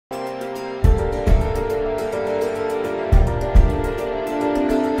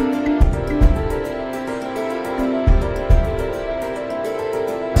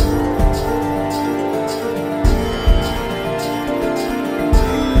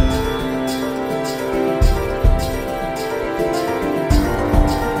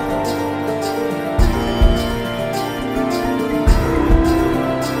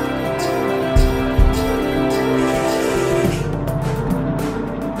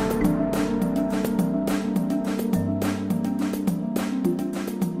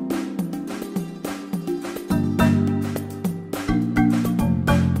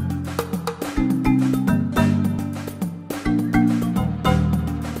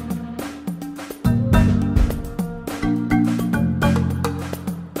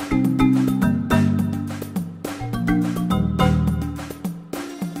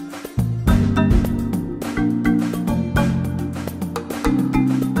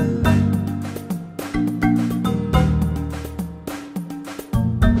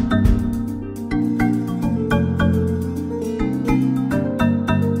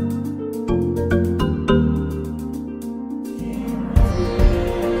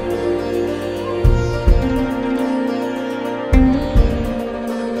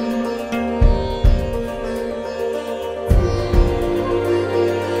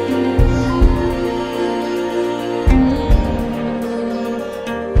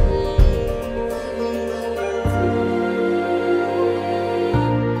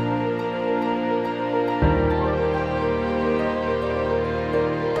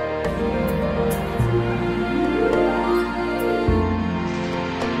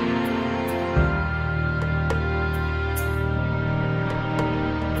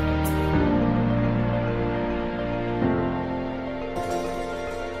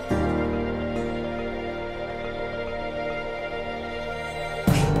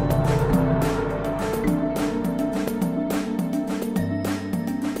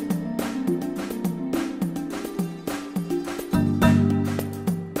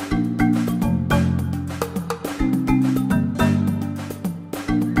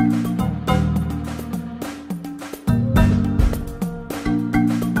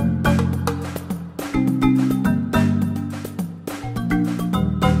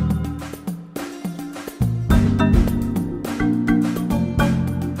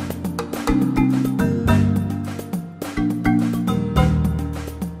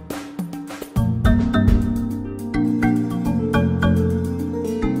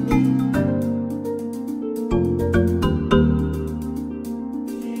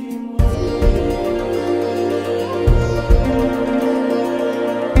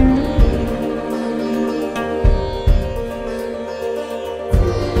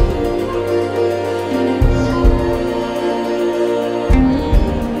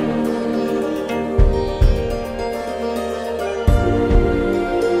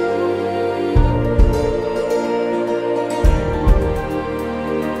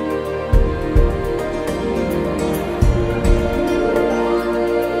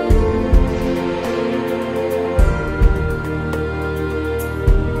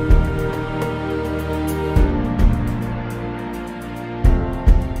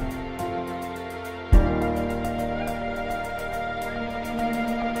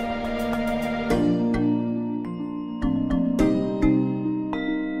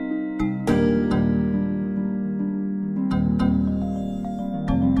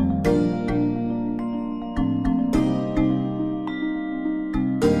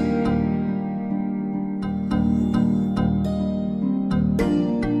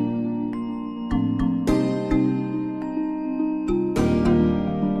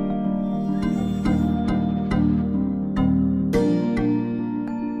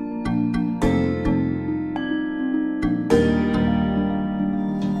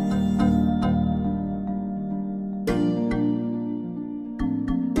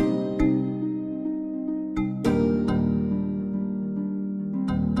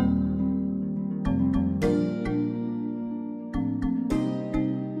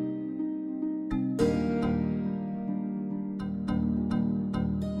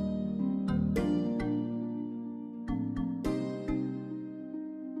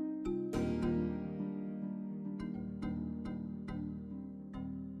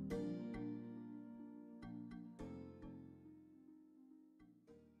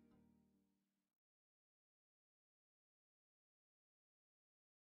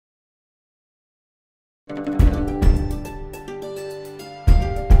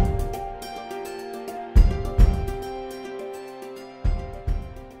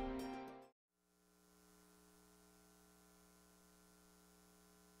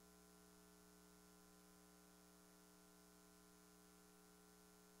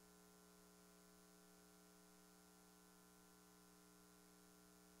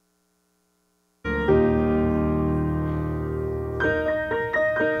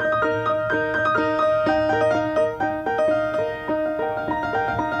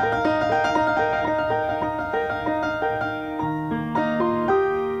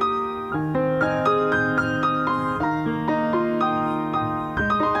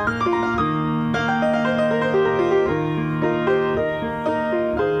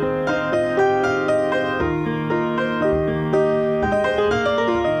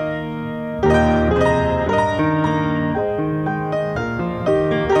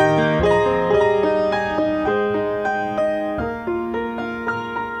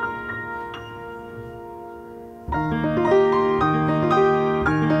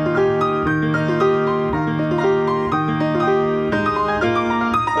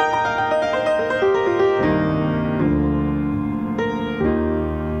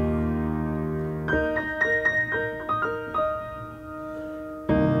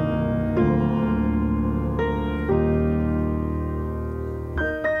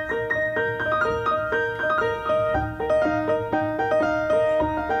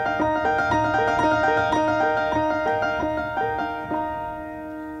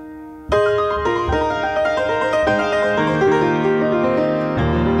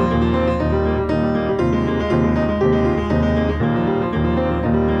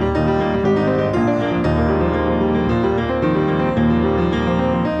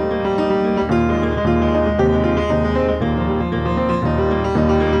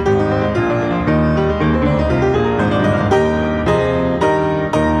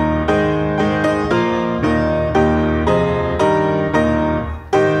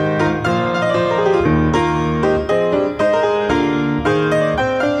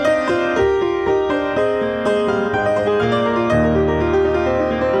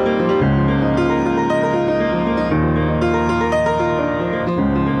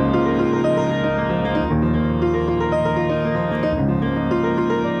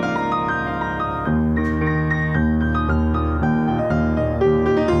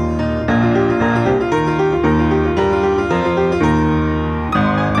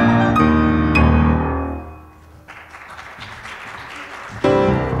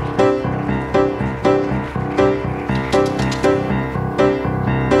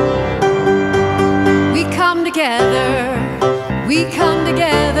We come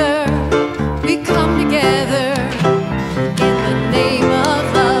together, we come together in the name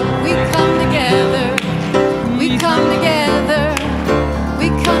of love. We come together, we come together, we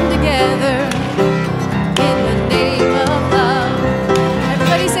come together in the name of love.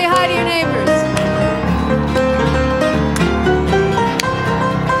 Everybody say hi to your neighbors.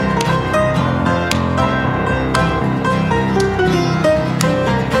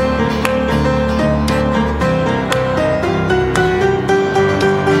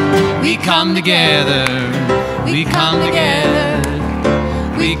 We come together, we come together,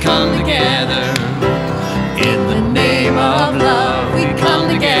 we come together in the name of love. We come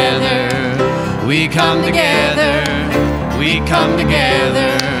together, we come together, we come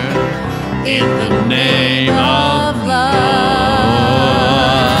together in the name of love.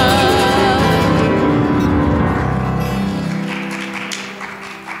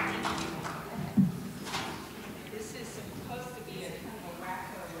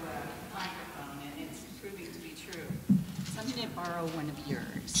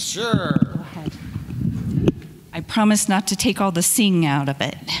 yours. Sure. Go ahead. I promise not to take all the sing out of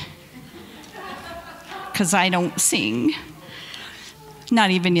it, because I don't sing,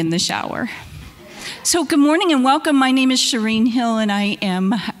 not even in the shower. So good morning and welcome. My name is Shireen Hill, and I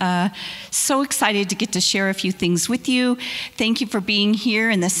am so excited to get to share a few things with you. Thank you for being here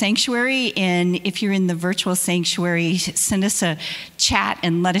in the sanctuary, and if you're in the virtual sanctuary, send us a chat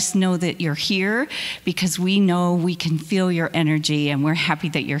and let us know that you're here, because we know we can feel your energy, and we're happy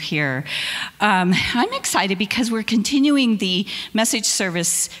that you're here. I'm excited because we're continuing the message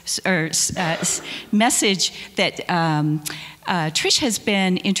service, or message that Trish has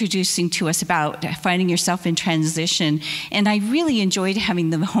been introducing to us about finding yourself in transition, and I really enjoyed having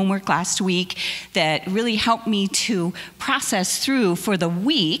the homework last week that really helped me to process through for the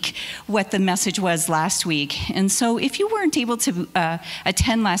week what the message was last week. And so if you weren't able to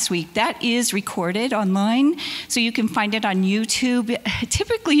attend last week, that is recorded online, so you can find it on YouTube.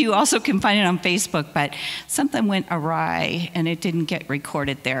 Typically you also can find it on Facebook, but something went awry and it didn't get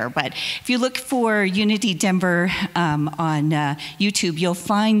recorded there. But if you look for Unity Denver on YouTube, you'll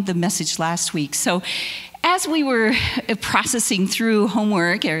find the message last week. So as we were processing through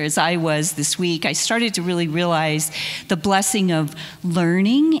homework, or as I was this week, I started to really realize the blessing of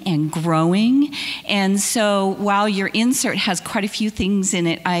learning and growing. And so while your insert has quite a few things in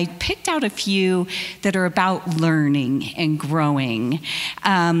it, I picked out a few that are about learning and growing.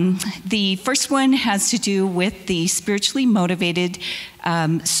 The first one has to do with the spiritually motivated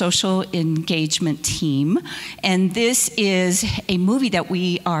social engagement team. And this is a movie that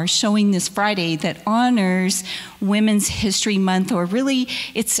we are showing this Friday that honors Women's History Month, or really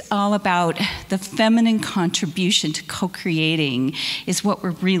it's all about the feminine contribution to co-creating is what we're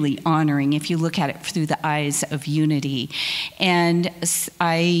really honoring if you look at it through the eyes of unity. And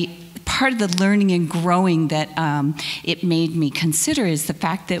part of the learning and growing that it made me consider is the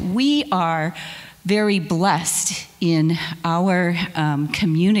fact that we are very blessed in our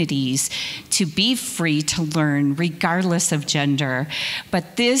communities to be free to learn regardless of gender.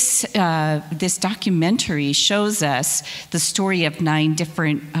 But this documentary shows us the story of 9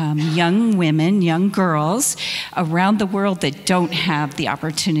 different young women, young girls around the world that don't have the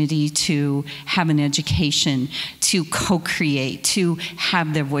opportunity to have an education, to co-create, to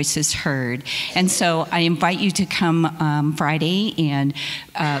have their voices heard. And so I invite you to come Friday and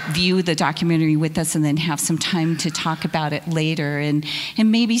view the documentary with us, and then have some time to talk about it later, and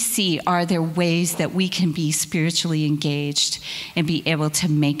maybe see, are there ways that we can be spiritually engaged and be able to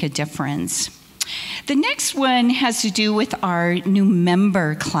make a difference. The next one has to do with our new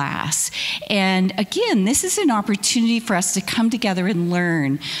member class. And again, this is an opportunity for us to come together and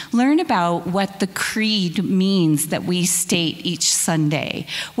learn about what the creed means that we state each Sunday.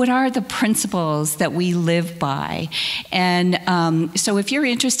 What are the principles that we live by? And so if you're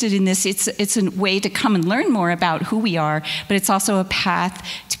interested in this, it's a way to come and learn more about who we are, but it's also a path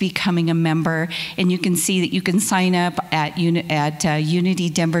to becoming a member. And you can see that you can sign up at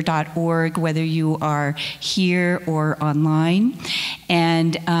unitydenver.org, whether you are here or online.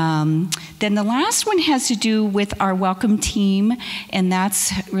 And then the last one has to do with our welcome team, and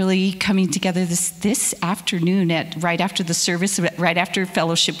that's really coming together this afternoon right after the service, right after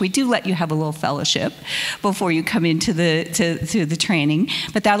fellowship. We do let you have a little fellowship before you come into to the training,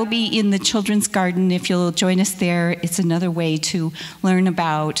 but that'll be in the Children's Garden. If you'll join us there, it's another way to learn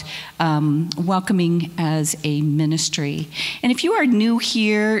about welcoming as a ministry. And if you are new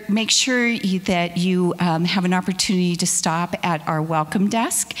here, make sure that you have an opportunity to stop at our welcome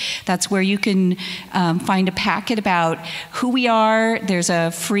desk. That's where you can find a packet about who we are. There's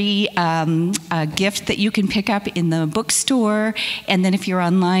a free gift that you can pick up in the bookstore. And then if you're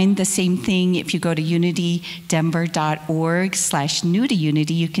online, the same thing. If you go to unitydenver.org/new to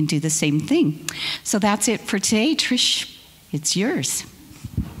unity, you can do the same thing. So that's it for today. Trish, it's yours.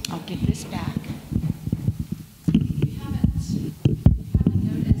 I'll give this back.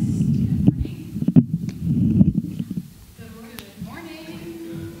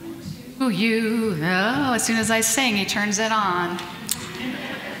 As soon as I sing, he turns it on.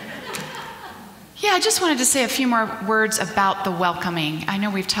 Yeah, I just wanted to say a few more words about the welcoming. I know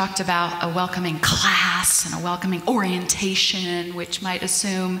we've talked about a welcoming class and a welcoming orientation, which might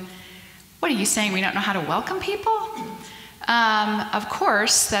assume, what are you saying, we don't know how to welcome people? Of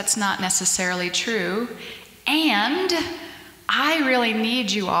course, that's not necessarily true. And I really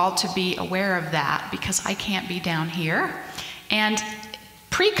need you all to be aware of that, because I can't be down here. And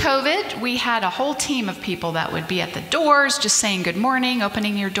pre-COVID, we had a whole team of people that would be at the doors just saying good morning,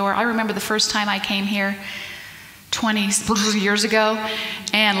 opening your door. I remember the first time I came here, 20 years ago,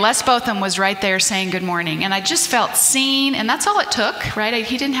 and Les Botham was right there saying good morning, and I just felt seen, and that's all it took, right?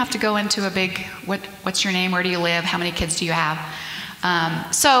 He didn't have to go into a big, what's your name, where do you live, how many kids do you have?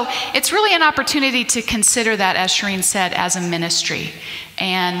 So it's really an opportunity to consider that, as Shireen said, as a ministry.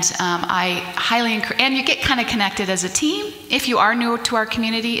 And I highly encourage, and you get kind of connected as a team. If you are new to our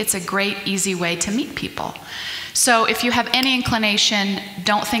community, it's a great, easy way to meet people. So if you have any inclination,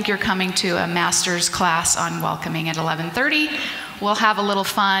 don't think you're coming to a master's class on welcoming at 11:30. We'll have a little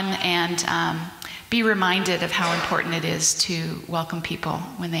fun and be reminded of how important it is to welcome people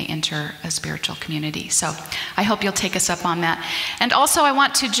when they enter a spiritual community. So I hope you'll take us up on that. And also I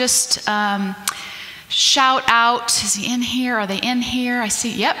want to just shout out, is he in here? Are they in here? I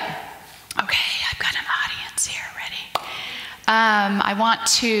see, yep. Okay, I've got an audience here, ready. I want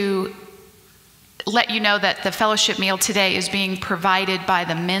to let you know that the fellowship meal today is being provided by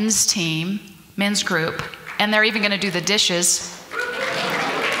the men's team, men's group, and they're even going to do the dishes.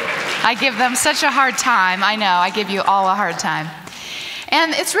 I give them such a hard time. I know, I give you all a hard time.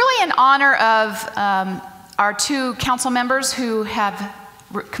 And it's really in honor of our 2 council members who have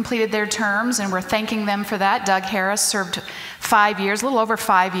completed their terms, and we're thanking them for that. Doug Harris served 5 years, a little over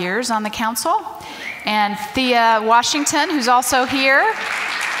 5 years on the council. And Thea Washington, who's also here,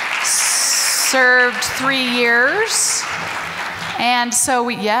 served 3 years. And so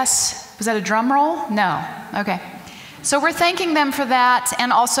yes, was that a drum roll? No, okay. So we're thanking them for that,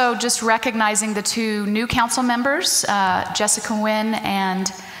 and also just recognizing the 2 new council members, Jessica Wynn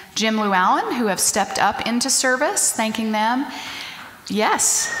and Jim Llewellyn, who have stepped up into service, thanking them.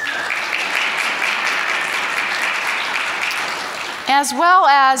 Yes. As well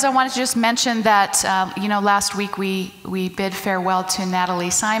as I wanted to just mention that, last week we bid farewell to Natalie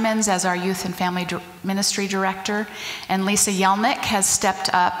Simons as our Youth and Family Ministry Director, and Lisa Yelnick has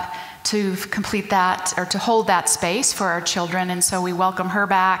stepped up to complete that, or to hold that space for our children, and so we welcome her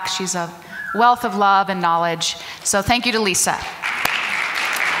back. She's a wealth of love and knowledge, so thank you to Lisa.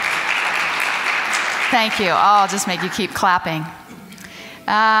 Thank you. I'll just make you keep clapping.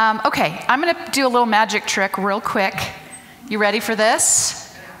 Okay, I'm going to do a little magic trick real quick. You ready for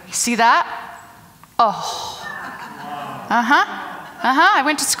this? You see that? Oh. I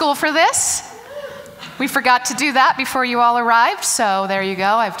went to school for this. We forgot to do that before you all arrived, so there you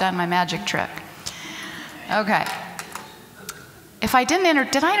go. I've done my magic trick. Okay. If I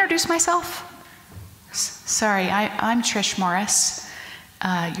didn't did I introduce myself? Sorry, I'm Trish Morris,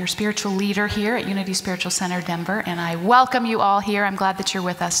 your spiritual leader here at Unity Spiritual Center, Denver, and I welcome you all here. I'm glad that you're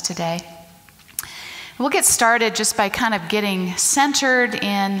with us today. We'll get started just by kind of getting centered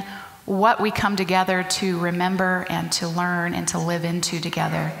in what we come together to remember and to learn and to live into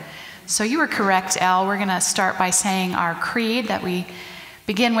together. So you were correct, Elle. We're going to start by saying our creed that we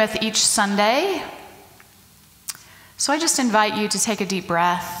begin with each Sunday. So I just invite you to take a deep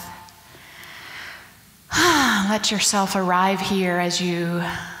breath. Let yourself arrive here as you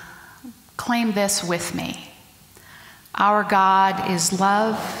claim this with me. Our God is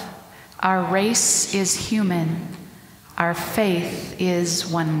love. Our race is human. Our faith is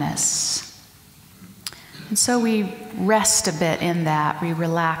oneness. And so we rest a bit in that. We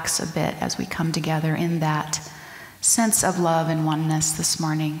relax a bit as we come together in that sense of love and oneness this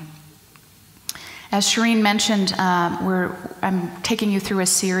morning. As Shireen mentioned, I'm taking you through a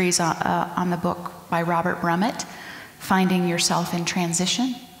series on the book by Robert Brummett, Finding Yourself in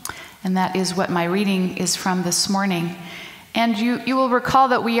Transition. And that is what my reading is from this morning. And you will recall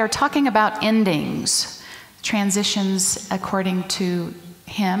that we are talking about endings. Transitions, according to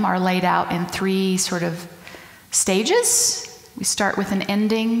him, are laid out in 3 sort of stages. We start with an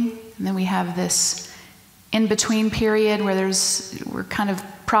ending, and then we have this in-between period where we're kind of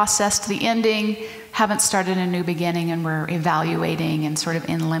processed the ending, haven't started a new beginning, and we're evaluating and sort of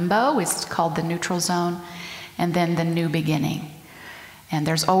in limbo. It's called the neutral zone, and then the new beginning. And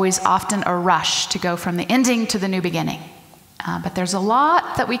there's always often a rush to go from the ending to the new beginning. But there's a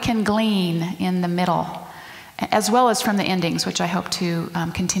lot that we can glean in the middle, as well as from the endings, which I hope to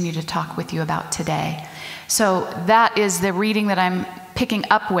continue to talk with you about today. So that is the reading that I'm picking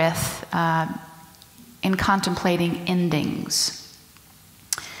up with in contemplating endings.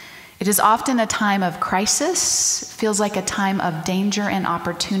 It is often a time of crisis, feels like a time of danger and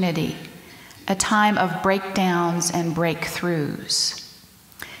opportunity, a time of breakdowns and breakthroughs.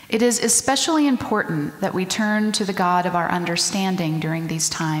 It is especially important that we turn to the God of our understanding during these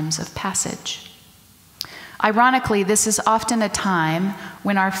times of passage. Ironically, this is often a time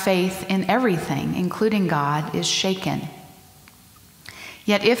when our faith in everything, including God, is shaken.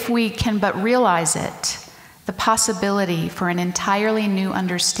 Yet if we can but realize it, the possibility for an entirely new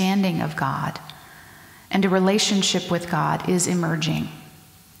understanding of God, and a relationship with God is emerging.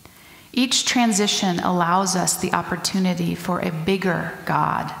 Each transition allows us the opportunity for a bigger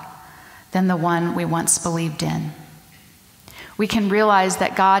God than the one we once believed in. We can realize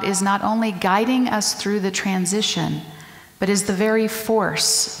that God is not only guiding us through the transition, but is the very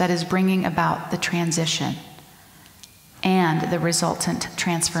force that is bringing about the transition and the resultant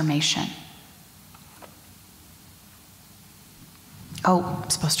transformation. Oh, I'm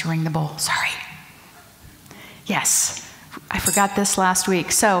supposed to ring the bowl. Sorry. Yes, I forgot this last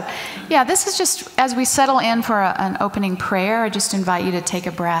week. So, yeah, this is just as we settle in for an opening prayer. I just invite you to take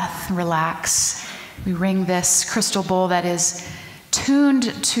a breath, relax. We ring this crystal bowl that is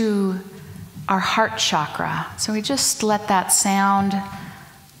tuned to our heart chakra. So we just let that sound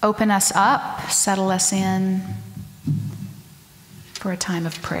open us up, settle us in for a time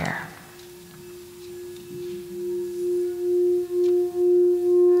of prayer.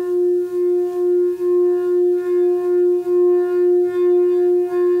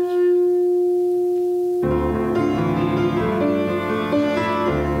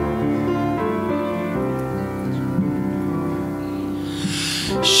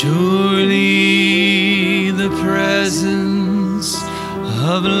 Surely the presence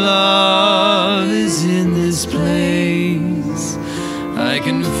of love is in this place. I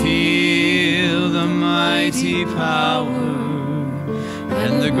can feel the mighty power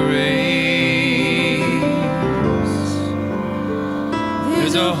and the grace.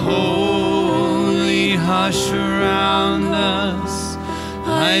 There's a holy hush around us.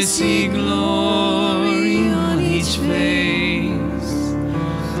 I see glory on each face.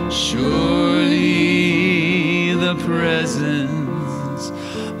 Surely the presence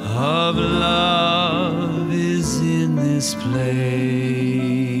of love is in this place.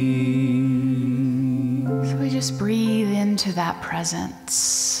 So we just breathe into that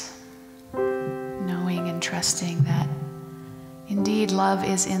presence, knowing and trusting that indeed love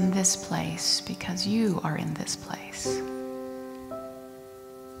is in this place because you are in this place.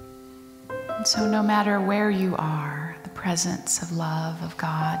 And so no matter where you are, the presence of love, of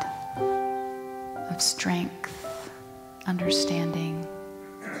God, of strength, understanding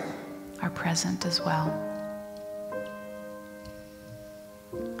are present as well.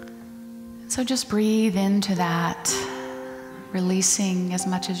 So just breathe into that, releasing as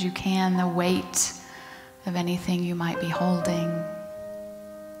much as you can the weight of anything you might be holding,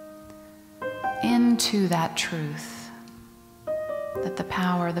 into that truth that the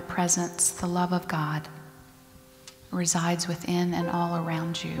power, the presence, the love of God resides within and all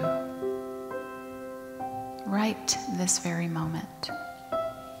around you right this very moment.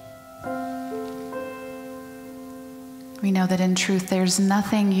 We know that in truth there's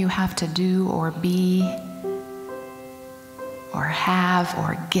nothing you have to do or be or have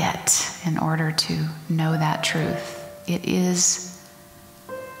or get in order to know that truth. It is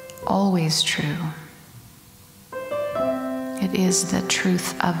always true. It is the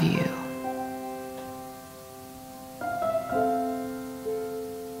truth of you.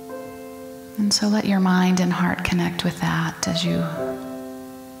 And so let your mind and heart connect with that as you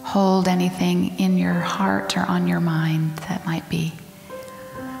hold anything in your heart or on your mind that might be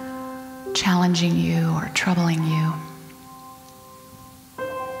challenging you or troubling you.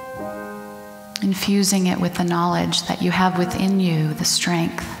 Infusing it with the knowledge that you have within you the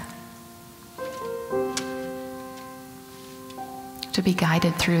strength to be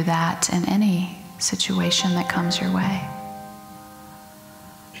guided through that in any situation that comes your way.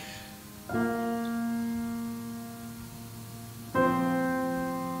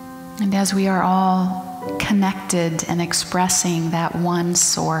 And as we are all connected and expressing that one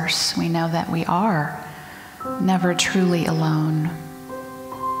source, we know that we are never truly alone.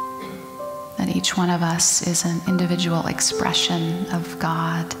 That each one of us is an individual expression of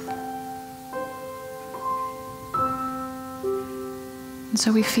God. And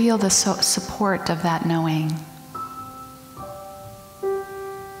so we feel the support of that knowing.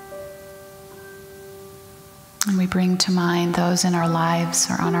 And we bring to mind those in our lives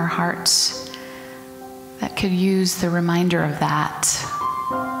or on our hearts that could use the reminder of that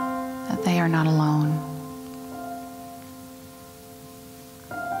they are not alone.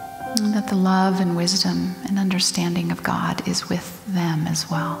 And that the love and wisdom and understanding of God is with them as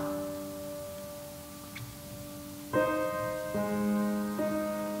well.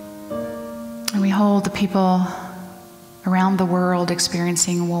 And we hold the people around the world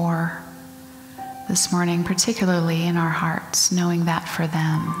experiencing war this morning, particularly in our hearts, knowing that for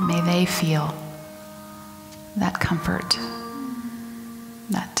them, may they feel that comfort,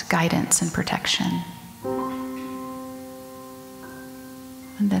 that guidance and protection,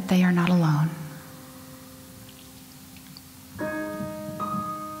 and that they are not alone.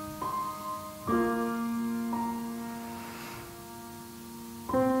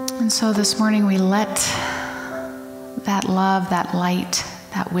 And so this morning we let that love, that light,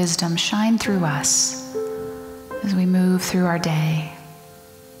 that wisdom shine through us as we move through our day,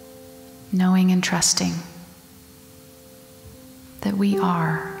 knowing and trusting that we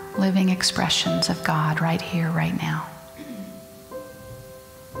are living expressions of God right here, right now.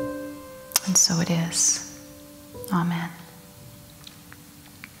 And so it is. Amen.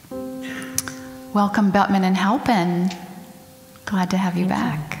 Welcome, Bettmin and Halpin. Glad to have you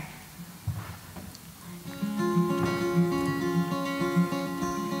back.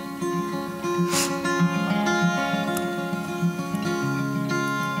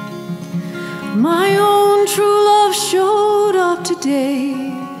 My own true love showed up today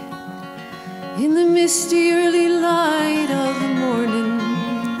in the misty early light of the morning.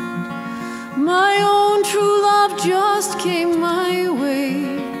 My own true love just came my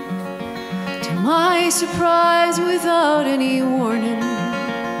way. To my surprise, without any warning,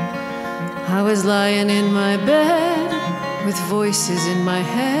 I was lying in my bed with voices in my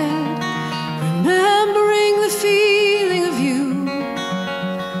head, remembering the feeling of you,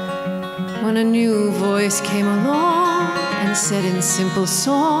 when a new voice came along and said in simple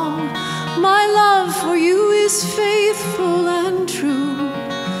song, my love for you is faithful and true.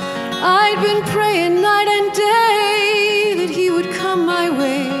 I'd been praying night and day that he would come my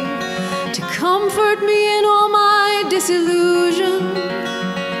way to comfort me in all my disillusion.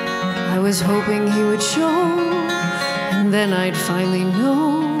 I was hoping he would show, and then I'd finally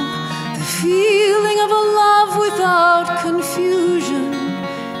know the feeling of a love without confusion.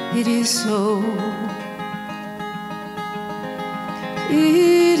 It is so.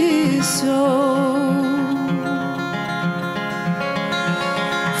 It is so.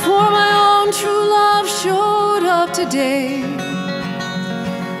 For my own true love showed up today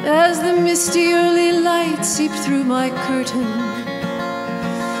as the misty early light seeped through my curtain.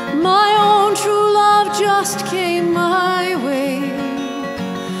 My own true love just came my way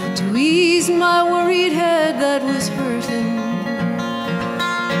to ease my worried head that was hurting.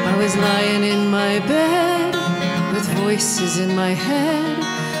 I was lying in my bed with voices in my head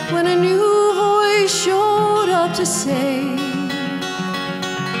when a new voice showed up to say,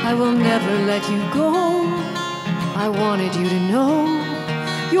 I will never let you go. I wanted you to know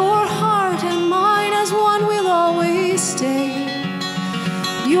your heart and mine as one will always stay.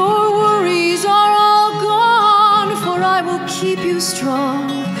 Your worries are all gone, for I will keep you strong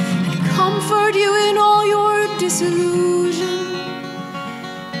and comfort you in all your disillusion.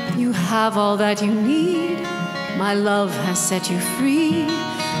 You have all that you need. My love has set you free,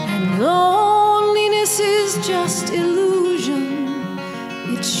 and loneliness is just illusion.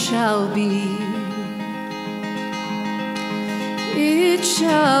 It shall be. It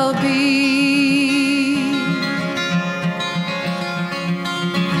shall be.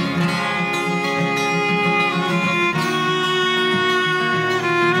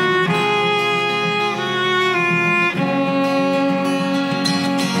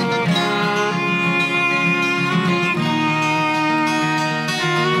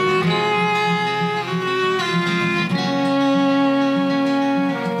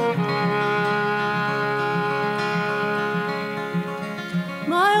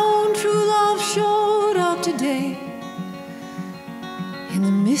 Today, in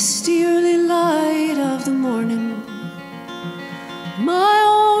the misty early light of the morning, my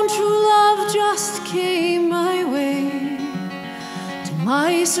own true love just came my way. To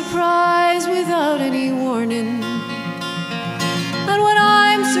my surprise, without any warning, and when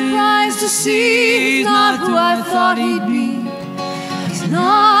I'm surprised to see he's not who I thought he'd be, he's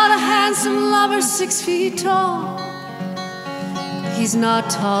not a handsome lover 6 feet tall. He's not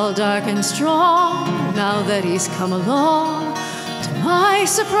tall, dark, and strong. Now that he's come along, to my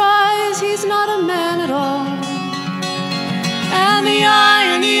surprise, he's not a man at all. And the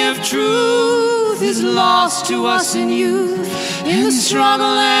irony of truth is lost to us in youth, in the struggle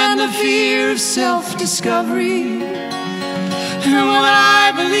and the fear of self-discovery. And what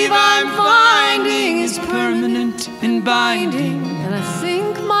I believe I'm finding is permanent and binding, and I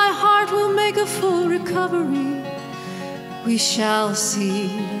think my heart will make a full recovery. We shall see.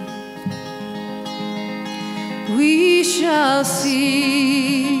 We shall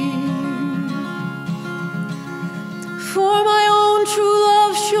see. For my own true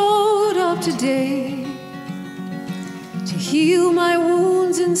love showed up today to heal my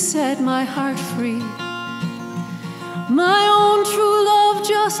wounds and set my heart free. My own true love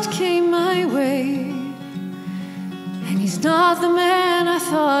just came my way, and he's not the man I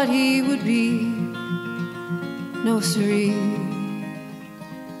thought he would be. No, siree. He's just me. For my own true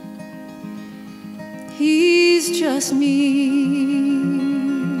love showed up today to heal my wounds and set my heart free. My own true love just came my way, and he's not the man I thought he would be. No, siree. He's just me. He's just me. For my own true love showed up today to heal my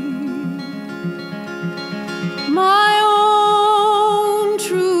wounds and set my heart free. My own true love just came my way, and he's not the man I thought he would be. No, siree.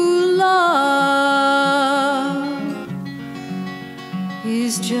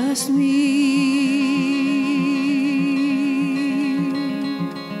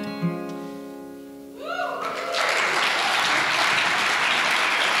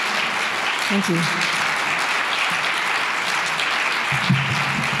 Thank you.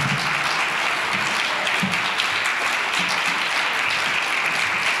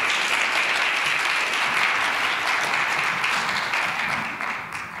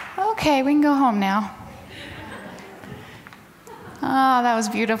 Okay, we can go home now. Oh, that was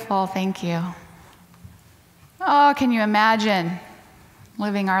beautiful. Thank you. Oh, can you imagine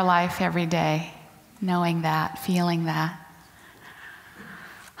living our life every day, knowing that, feeling that?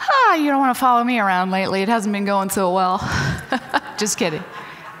 You don't want to follow me around lately. It hasn't been going so well. Just kidding.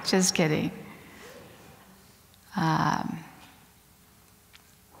 Just kidding. Yeah,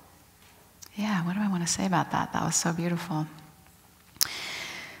 what do I want to say about that? That was so beautiful.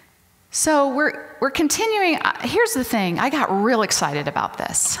 So we're continuing. Here's the thing. I got real excited about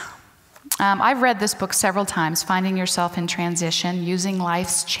this. I've read this book several times, Finding Yourself in Transition, Using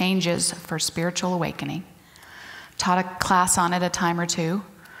Life's Changes for Spiritual Awakening. Taught a class on it a time or two.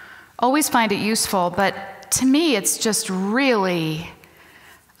 Always find it useful, but to me it's just really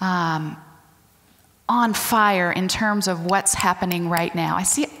on fire in terms of what's happening right now.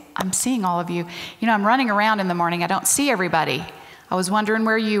 I'm seeing all of you. You know, I'm running around in the morning. I don't see everybody. I was wondering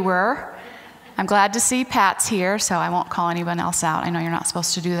where you were. I'm glad to see Pat's here, so I won't call anyone else out. I know you're not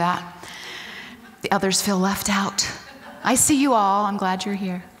supposed to do that. The others feel left out. I see you all. I'm glad you're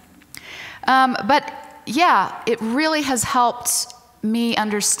here. But yeah, it really has helped me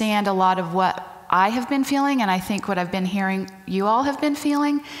understand a lot of what I have been feeling, and I think what I've been hearing you all have been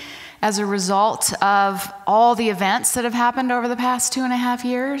feeling as a result of all the events that have happened over the past 2.5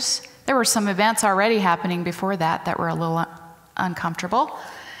 years. There were some events already happening before that were a little uncomfortable.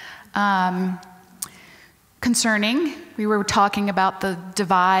 Concerning. We were talking about the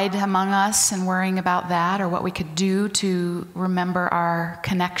divide among us and worrying about that, or what we could do to remember our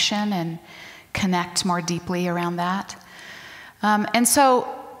connection and connect more deeply around that. And so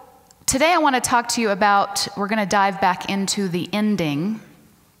today I want to talk to you about, we're going to dive back into the ending.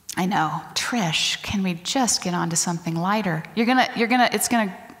 I know, Trish, can we just get on to something lighter? You're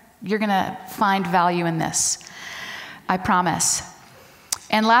gonna find value in this. I promise.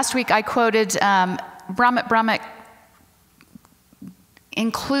 And last week I quoted Brummet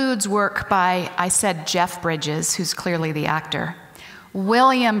includes work by, I said Jeff Bridges, who's clearly the actor,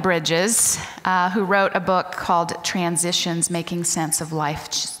 William Bridges, who wrote a book called Transitions, Making Sense of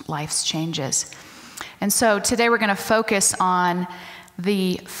Life's Changes. And so today we're going to focus on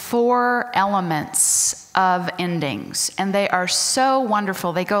the 4 elements of endings, and they are so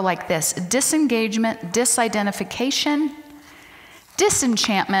wonderful. They go like this: disengagement, disidentification,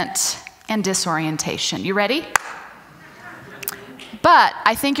 disenchantment, and disorientation. You ready? But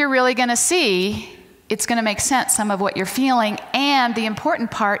I think you're really going to see it's going to make sense, some of what you're feeling, and the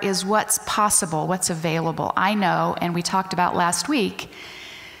important part is what's possible, what's available. I know, and we talked about last week,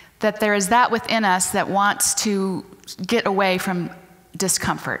 that there is that within us that wants to get away from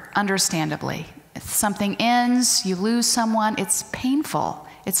discomfort, understandably. If something ends, you lose someone, it's painful,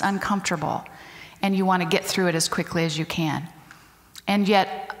 it's uncomfortable, and you want to get through it as quickly as you can. And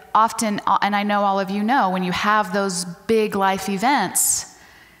yet, often, and I know all of you know, when you have those big life events,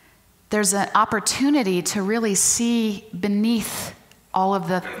 there's an opportunity to really see beneath all of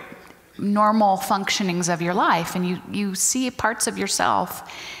the normal functionings of your life, and you see parts of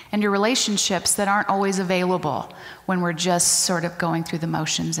yourself and your relationships that aren't always available when we're just sort of going through the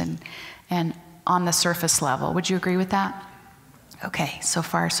motions and on the surface level. Would you agree with that? Okay, so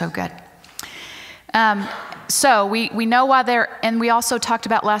far so good. So we know why and we also talked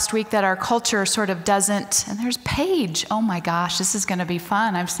about last week that our culture sort of doesn't, and there's Paige. Oh my gosh, this is going to be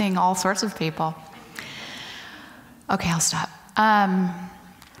fun. I'm seeing all sorts of people. Okay, I'll stop. My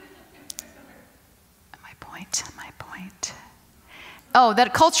point. Oh,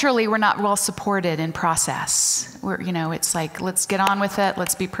 that culturally we're not well supported in process. It's like, let's get on with it,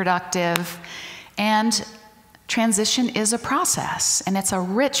 let's be productive. And transition is a process, and it's a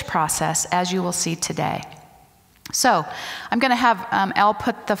rich process, as you will see today. So I'm going to have Elle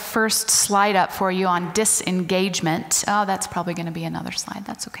put the first slide up for you on disengagement. Oh, that's probably going to be another slide.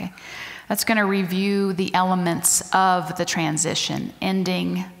 That's okay. That's going to review the elements of the transition,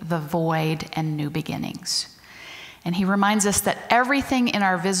 ending, the void, and new beginnings. And he reminds us that everything in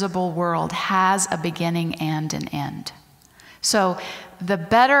our visible world has a beginning and an end. So the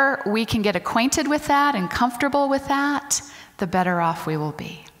better we can get acquainted with that and comfortable with that, the better off we will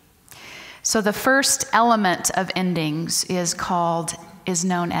be. So the first element of endings is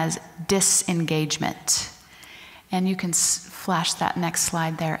known as disengagement. And you can flash that next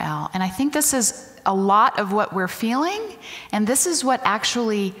slide there, Al. And I think this is a lot of what we're feeling, and this is what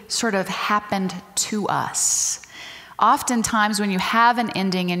actually sort of happened to us. oftentimes when you have an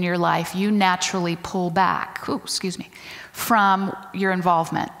ending in your life, you naturally pull back, from your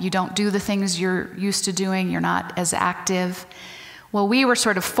involvement. You don't do the things you're used to doing. You're not as active. Well, we were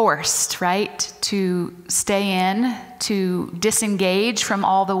sort of forced, right, to stay in, to disengage from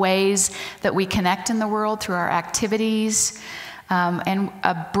all the ways that we connect in the world through our activities, and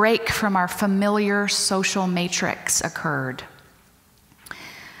a break from our familiar social matrix occurred.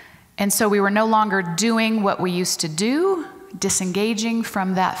 And so we were no longer doing what we used to do, disengaging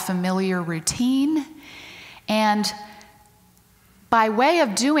from that familiar routine. And by way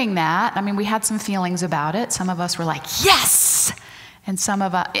of doing that, I mean, we had some feelings about it. Some of us were like, yes! And some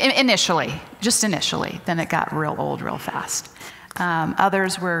of us, initially, then it got real old real fast.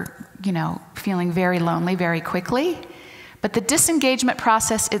 Others were, feeling very lonely very quickly. But the disengagement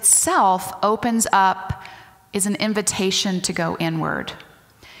process itself is an invitation to go inward.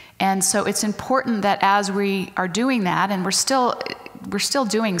 And so it's important that as we are doing that, and we're still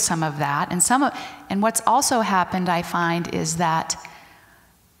doing some of that, and what's also happened, I find, is that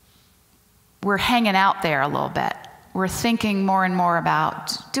we're hanging out there a little bit. We're thinking more and more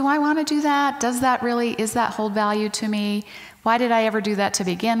about, do I want to do that? Is that hold value to me? Why did I ever do that to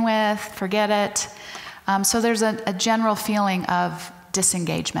begin with? Forget it. So there's a general feeling of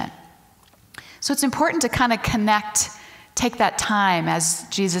disengagement. So it's important to kind of take that time as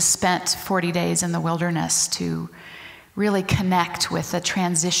Jesus spent 40 days in the wilderness to really connect with the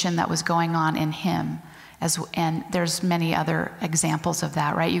transition that was going on in him. And there's many other examples of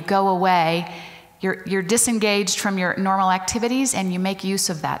that, right? You go away, you're disengaged from your normal activities, and you make use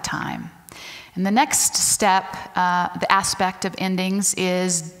of that time. And the next step, the aspect of endings,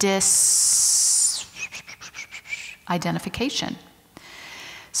 is disidentification.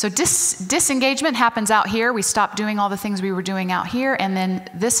 So disengagement happens out here. We stop doing all the things we were doing out here, and then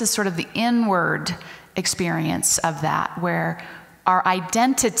this is sort of the inward experience of that, where our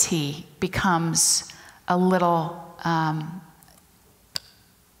identity becomes a little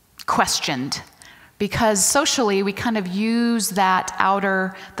questioned. Because socially, we kind of use those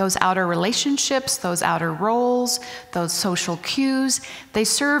outer relationships, those outer roles, those social cues. They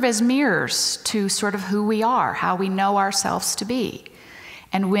serve as mirrors to sort of who we are, how we know ourselves to be.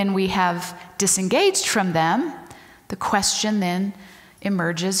 And when we have disengaged from them, the question then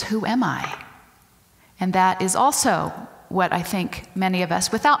emerges, who am I? And that is also what I think many of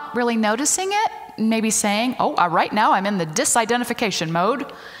us, without really noticing it, maybe saying, right now I'm in the disidentification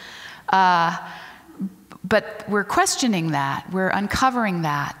mode. But we're questioning that, we're uncovering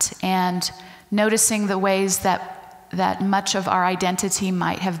that, and noticing the ways that much of our identity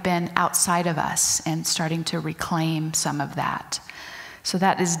might have been outside of us, and starting to reclaim some of that. So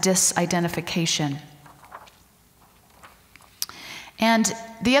that is disidentification. And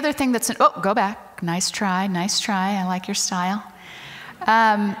the other thing go back, nice try, I like your style.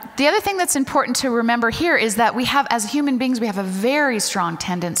 The other thing that's important to remember here is that we have, as human beings, we have a very strong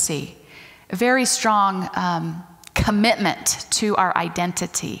tendency, a very strong commitment to our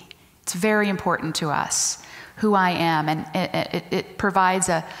identity. It's very important to us, who I am, and it provides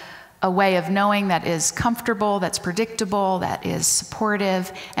a way of knowing that is comfortable, that's predictable, that is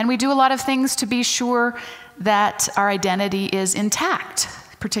supportive, and we do a lot of things to be sure that our identity is intact,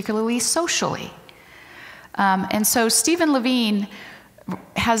 particularly socially. And so Stephen Levine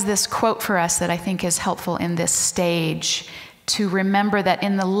has this quote for us that I think is helpful in this stage, to remember that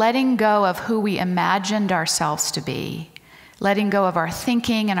in the letting go of who we imagined ourselves to be, letting go of our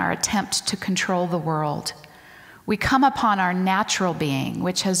thinking and our attempt to control the world, we come upon our natural being,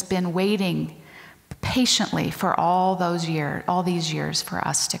 which has been waiting patiently for all these years for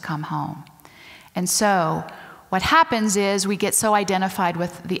us to come home. And so what happens is we get so identified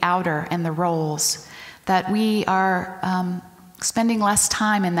with the outer and the roles that we are spending less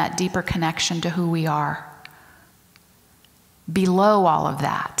time in that deeper connection to who we are. Below all of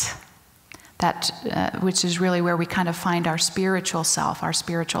that, which is really where we kind of find our spiritual self, our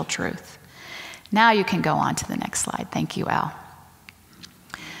spiritual truth. Now you can go on to the next slide. Thank you, Al.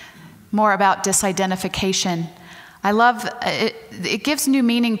 More about disidentification. I love, it gives new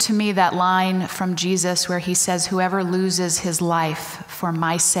meaning to me, that line from Jesus where he says, whoever loses his life for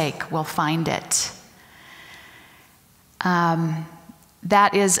my sake will find it.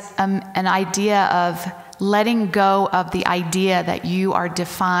 That is an idea of letting go of the idea that you are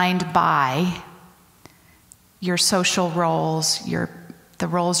defined by your social roles, the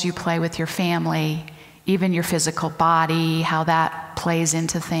roles you play with your family, even your physical body, how that plays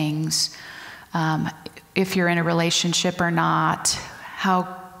into things. If you're in a relationship or not,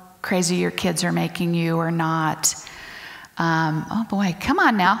 how crazy your kids are making you or not. Oh boy, come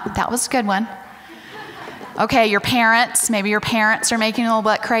on now, that was a good one. Okay, your parents, maybe your parents are making you a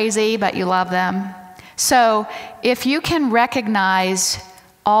little bit crazy, but you love them. So if you can recognize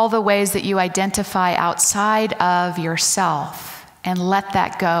all the ways that you identify outside of yourself and let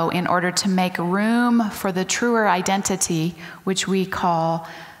that go in order to make room for the truer identity, which we call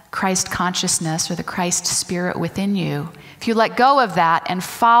Christ consciousness or the Christ spirit within you, if you let go of that and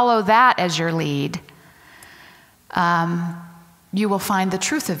follow that as your lead, you will find the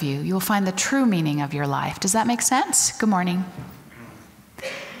truth of you. You will find the true meaning of your life. Does that make sense? Good morning.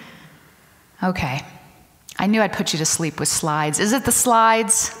 Okay. I knew I'd put you to sleep with slides. Is it the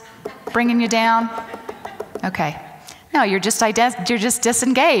slides bringing you down? Okay. No, you're just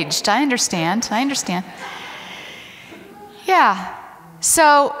disengaged. I understand. Yeah.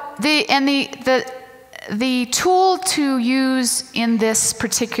 So the tool to use in this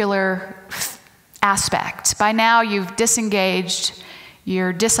particular aspect, by now you've disengaged,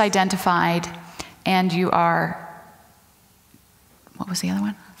 you're disidentified, and you are, what was the other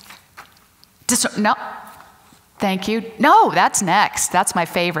one? No. Thank you. No, that's next. That's my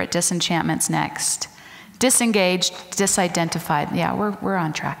favorite. Disenchantment's next. Disengaged, disidentified. Yeah, we're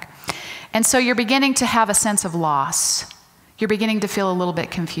on track. And so you're beginning to have a sense of loss. You're beginning to feel a little bit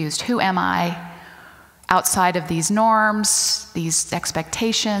confused. Who am I outside of these norms, these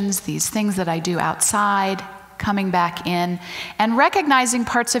expectations, these things that I do outside, coming back in, and recognizing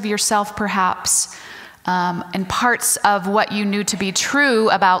parts of yourself perhaps, and parts of what you knew to be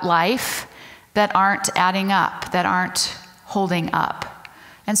true about life that aren't adding up, that aren't holding up.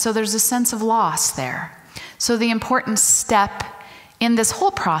 And so there's a sense of loss there. So the important step in this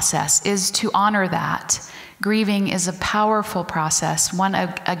whole process is to honor that. Grieving is a powerful process, one,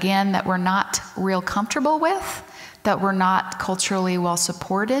 again, that we're not real comfortable with, that we're not culturally well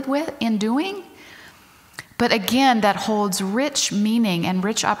supported with in doing. But again, that holds rich meaning and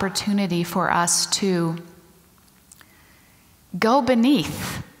rich opportunity for us to go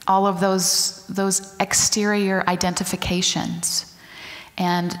beneath all of those exterior identifications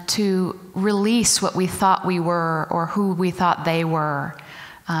and to release what we thought we were or who we thought they were.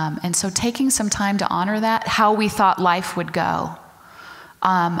 And so taking some time to honor that, how we thought life would go,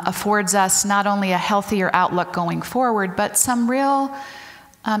 affords us not only a healthier outlook going forward, but some real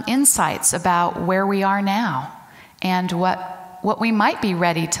insights about where we are now and what we might be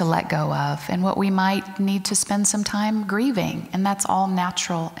ready to let go of and what we might need to spend some time grieving. And that's all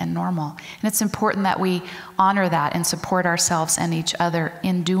natural and normal. And it's important that we honor that and support ourselves and each other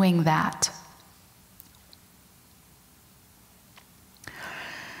in doing that.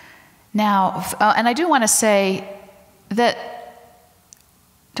 Now, and I do want to say that,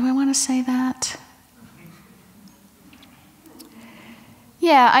 do I want to say that?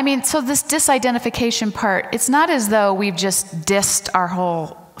 Yeah, I mean, so this disidentification part, it's not as though we've just dissed our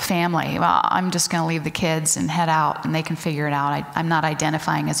whole family. Well, I'm just going to leave the kids and head out and they can figure it out. I'm not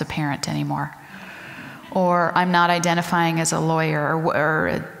identifying as a parent anymore. Or I'm not identifying as a lawyer or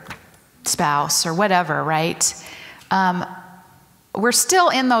a spouse or whatever, right? We're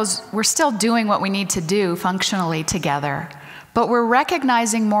still doing what we need to do functionally together, but we're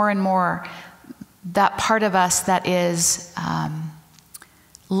recognizing more and more that part of us that is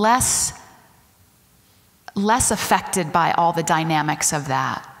less affected by all the dynamics of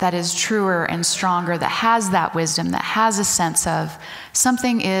that is truer and stronger, that has that wisdom, that has a sense of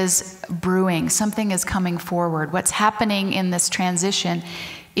something is brewing, something is coming forward. What's happening in this transition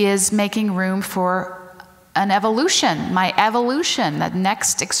is making room for an evolution, my evolution, that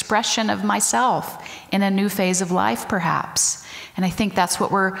next expression of myself in a new phase of life, perhaps. And I think that's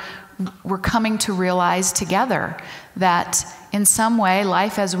what we're coming to realize together, that in some way,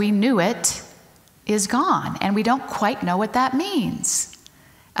 life as we knew it is gone, and we don't quite know what that means.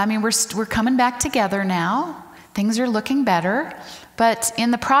 I mean, we're coming back together now. Things are looking better, but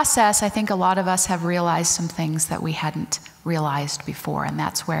in the process, I think a lot of us have realized some things that we hadn't realized before, and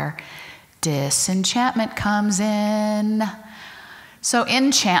that's where disenchantment comes in. So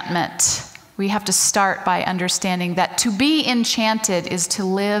enchantment, we have to start by understanding that to be enchanted is to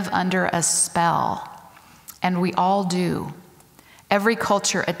live under a spell, and we all do. Every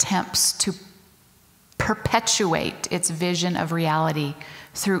culture attempts to perpetuate its vision of reality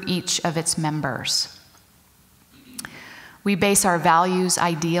through each of its members. We base our values,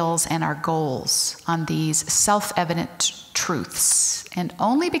 ideals, and our goals on these self-evident truths and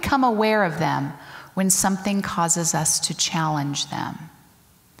only become aware of them when something causes us to challenge them.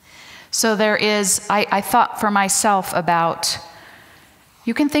 So there is, I thought for myself about,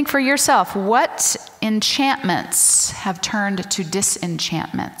 you can think for yourself, what enchantments have turned to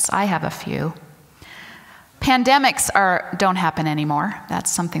disenchantments? I have a few. Pandemics don't happen anymore. That's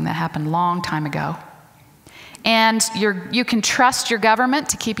something that happened a long time ago. And you can trust your government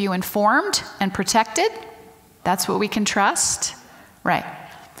to keep you informed and protected. That's what we can trust. Right.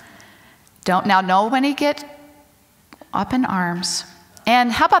 Don't now nobody get up in arms.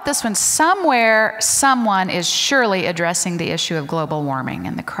 And how about this one? Somewhere, someone is surely addressing the issue of global warming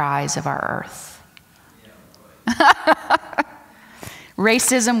and the cries of our earth.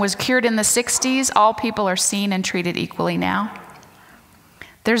 Racism was cured in the 60s. All people are seen and treated equally now.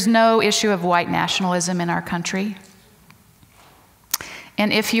 There's no issue of white nationalism in our country.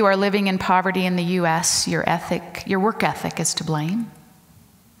 And if you are living in poverty in the U.S., your work ethic is to blame.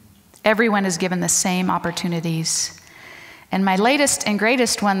 Everyone is given the same opportunities. And my latest and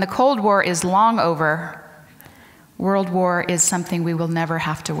greatest one, the Cold War is long over. World War is something we will never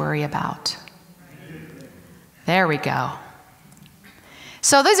have to worry about. There we go.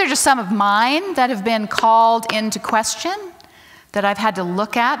 So those are just some of mine that have been called into question, that I've had to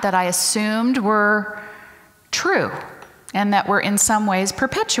look at, that I assumed were true, and that were in some ways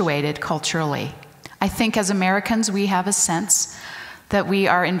perpetuated culturally. I think as Americans, we have a sense that we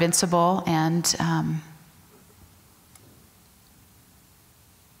are invincible, and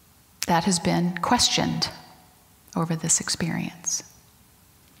that has been questioned over this experience.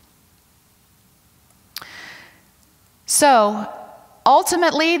 So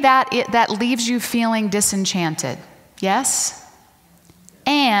ultimately, that leaves you feeling disenchanted, yes?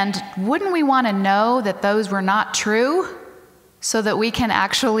 And wouldn't we want to know that those were not true so that we can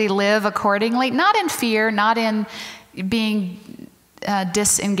actually live accordingly? Not in fear, not in being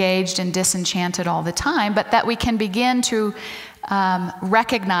disengaged and disenchanted all the time, but that we can begin to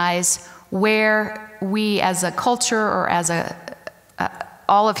recognize where we as a culture or as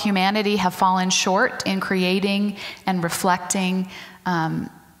all of humanity have fallen short in creating and reflecting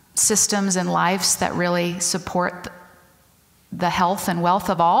systems and lives that really support the health and wealth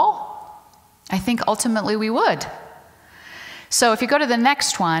of all. I think ultimately we would. So if you go to the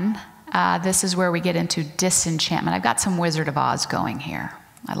next one, this is where we get into disenchantment. I've got some Wizard of Oz going here.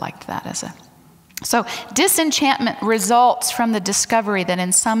 I liked that as a... So disenchantment results from the discovery that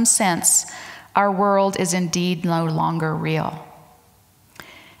in some sense our world is indeed no longer real.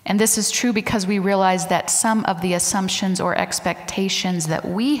 And this is true because we realize that some of the assumptions or expectations that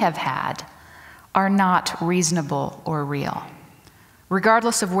we have had are not reasonable or real,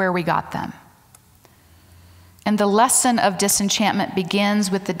 regardless of where we got them. And the lesson of disenchantment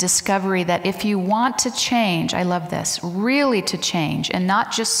begins with the discovery that if you want to change, I love this, really to change and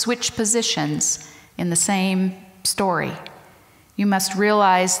not just switch positions in the same story, you must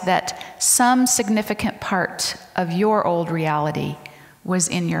realize that some significant part of your old reality was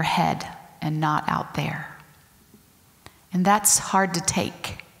in your head and not out there. And that's hard to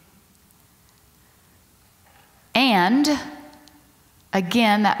take. And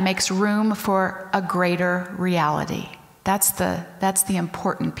again, that makes room for a greater reality. That's the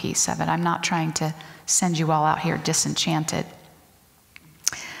important piece of it. I'm not trying to send you all out here disenchanted.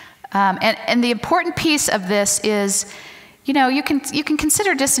 And the important piece of this is, you know, you can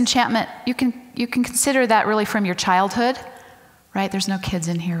consider disenchantment. You can consider that really from your childhood, right? There's no kids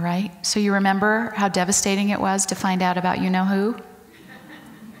in here, right? So you remember how devastating it was to find out about you know who?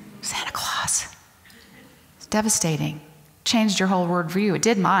 Santa Claus. It's devastating. Changed your whole worldview. It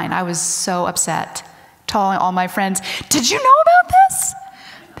did mine. I was so upset. Telling all my friends, did you know about this?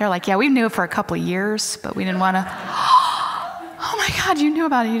 They're like, yeah, we knew it for a couple of years, but we didn't want to. Oh my God, you knew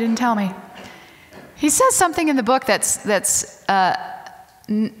about it. You didn't tell me. He says something in the book that's a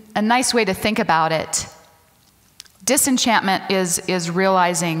nice way to think about it. Disenchantment is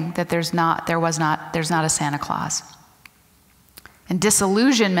realizing that there's not a Santa Claus. And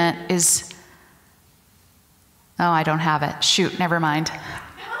disillusionment is, oh, I don't have it. Shoot, never mind.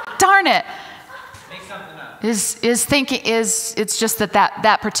 Darn it. Make something up. It's just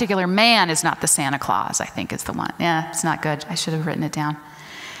that particular man is not the Santa Claus, I think is the one. Yeah, it's not good. I should have written it down.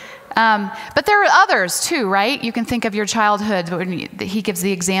 But there are others too, right? You can think of your childhood. He gives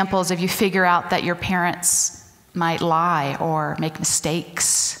the examples if you figure out that your parents might lie or make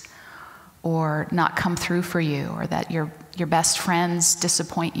mistakes or not come through for you, or that your best friends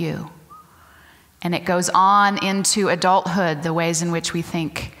disappoint you. And it goes on into adulthood, the ways in which we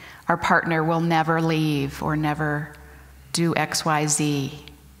think our partner will never leave or never do X, Y, Z,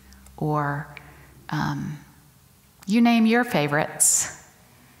 or you name your favorites.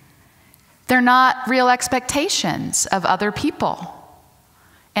 They're not real expectations of other people.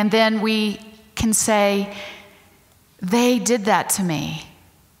 And then we can say, they did that to me.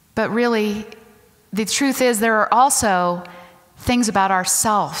 But really, the truth is there are also things about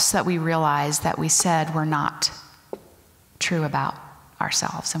ourselves that we realize that we said were not true about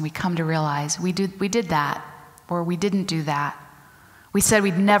ourselves. And we come to realize we did that. or we didn't do that. We said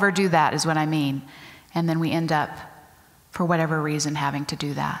we'd never do that, is what I mean. And then we end up, for whatever reason, having to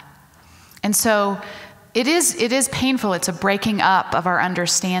do that. And so it is painful. It's a breaking up of our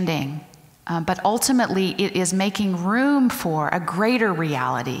understanding. But ultimately, it is making room for a greater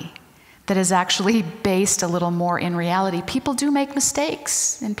reality that is actually based a little more in reality. People do make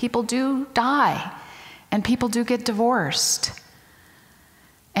mistakes, and people do die, and people do get divorced,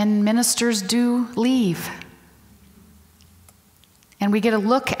 and ministers do leave. And we get a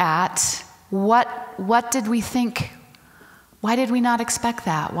look at what did we think? Why did we not expect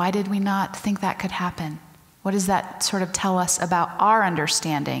that? Why did we not think that could happen? What does that sort of tell us about our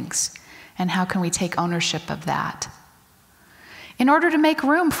understandings? And how can we take ownership of that in order to make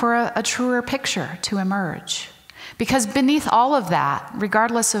room for a truer picture to emerge? Because beneath all of that,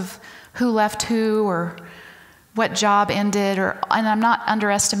 regardless of who left who or what job ended, and I'm not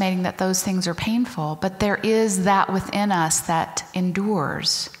underestimating that those things are painful, but there is that within us that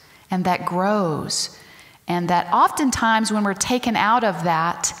endures and that grows, and that oftentimes when we're taken out of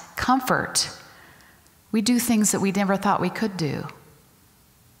that comfort, we do things that we never thought we could do.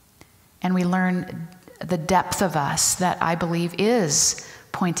 And we learn the depth of us that I believe is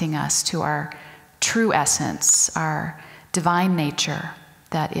pointing us to our true essence, our divine nature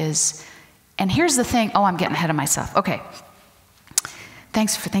that is. And here's the thing. Oh, I'm getting ahead of myself. Okay.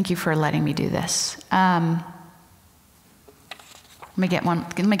 Thank you for letting me do this. Let me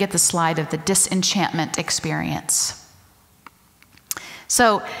get the slide of the disenchantment experience.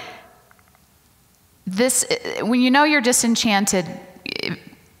 So when you know you're disenchanted,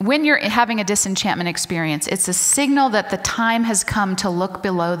 when you're having a disenchantment experience, it's a signal that the time has come to look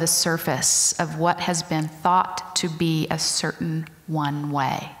below the surface of what has been thought to be a certain one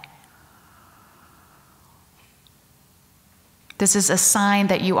way. This is a sign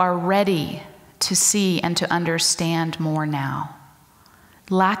that you are ready to see and to understand more now.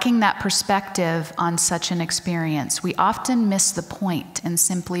 Lacking that perspective on such an experience, we often miss the point and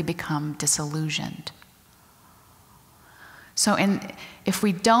simply become disillusioned. So if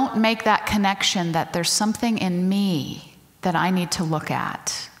we don't make that connection that there's something in me that I need to look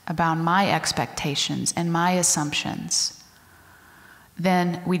at about my expectations and my assumptions,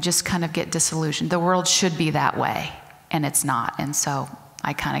 then we just kind of get disillusioned. The world should be that way, and it's not. And so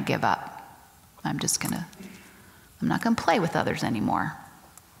I kind of give up. I'm not going to play with others anymore.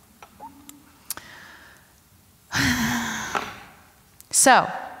 So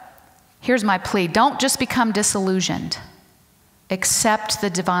here's my plea. Don't just become disillusioned. Accept the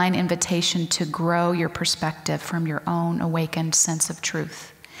divine invitation to grow your perspective from your own awakened sense of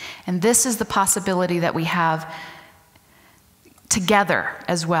truth. And this is the possibility that we have together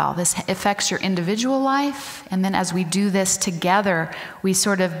as well. This affects your individual life, and then as we do this together, we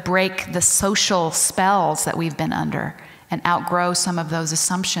sort of break the social spells that we've been under and outgrow some of those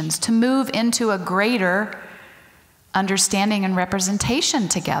assumptions to move into a greater understanding and representation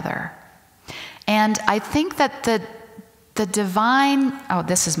together. And I think that the divine,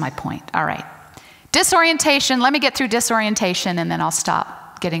 this is my point. All right. Disorientation. Let me get through disorientation and then I'll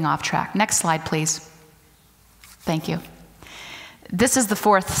stop getting off track. Next slide, please. Thank you. This is the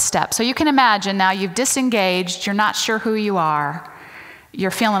fourth step. So you can imagine now you've disengaged, you're not sure who you are,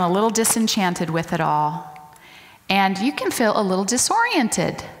 you're feeling a little disenchanted with it all, and you can feel a little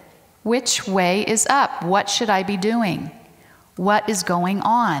disoriented. Which way is up? What should I be doing? What is going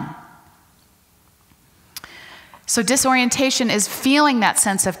on? So disorientation is feeling that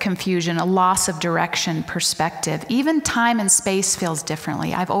sense of confusion, a loss of direction, perspective. Even time and space feels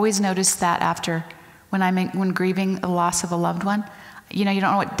differently. I've always noticed that when grieving the loss of a loved one. You don't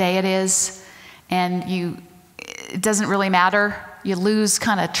know what day it is, and it doesn't really matter. You lose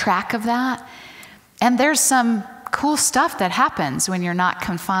kind of track of that. And there's some cool stuff that happens when you're not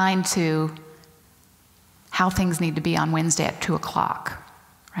confined to how things need to be on Wednesday at 2 o'clock,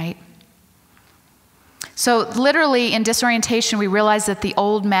 right? So literally in disorientation, we realize that the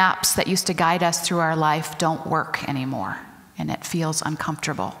old maps that used to guide us through our life don't work anymore, and it feels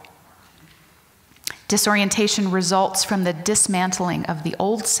uncomfortable. Disorientation results from the dismantling of the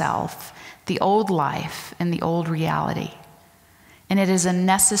old self, the old life, and the old reality. And it is a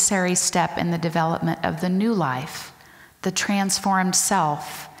necessary step in the development of the new life, the transformed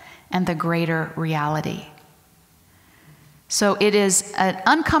self, and the greater reality. So it is an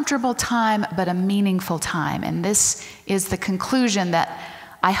uncomfortable time, but a meaningful time. And this is the conclusion that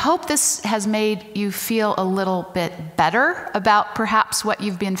I hope this has made you feel a little bit better about perhaps what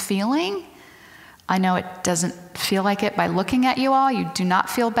you've been feeling. I know it doesn't feel like it by looking at you all. You do not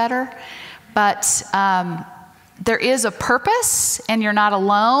feel better. But there is a purpose, and you're not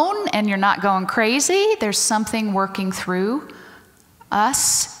alone, and you're not going crazy. There's something working through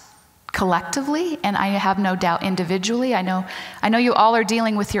us collectively, and I have no doubt individually. I know you all are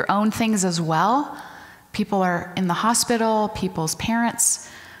dealing with your own things as well. People are in the hospital, people's parents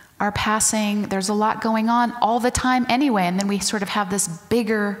are passing. There's a lot going on all the time anyway, and then we sort of have this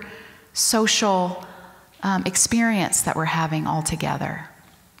bigger social experience that we're having all together.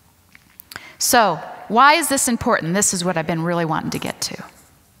 So, why is this important? This is what I've been really wanting to get to.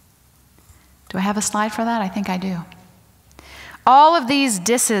 Do I have a slide for that? I think I do. All of these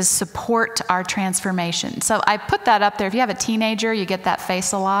disses support our transformation. So I put that up there. If you have a teenager, you get that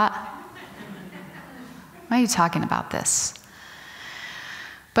face a lot. Why are you talking about this?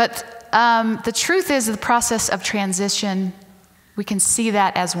 But the truth is, the process of transition, we can see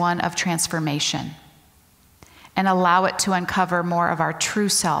that as one of transformation and allow it to uncover more of our true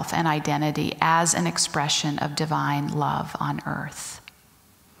self and identity as an expression of divine love on earth.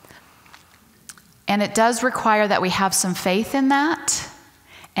 And it does require that we have some faith in that.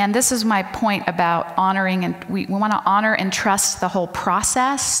 And this is my point about honoring, and we want to honor and trust the whole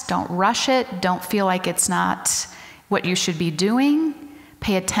process. Don't rush it. Don't feel like it's not what you should be doing.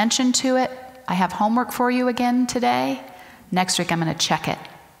 Pay attention to it. I have homework for you again today. Next week I'm going to check it.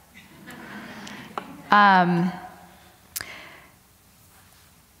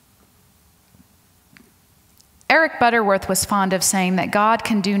 Eric Butterworth was fond of saying that God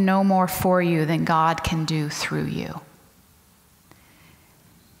can do no more for you than God can do through you.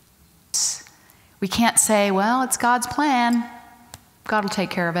 We can't say, well, it's God's plan. God will take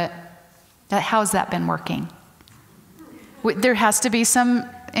care of it. How's that been working? There has to be some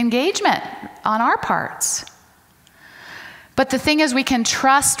engagement on our parts. But the thing is, we can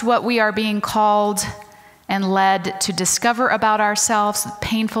trust what we are being called and led to discover about ourselves,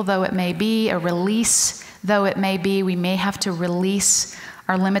 painful though it may be, a release though it may be. We may have to release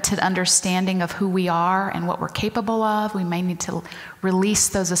our limited understanding of who we are and what we're capable of. We may need to release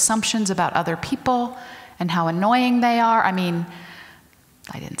those assumptions about other people and how annoying they are. I mean,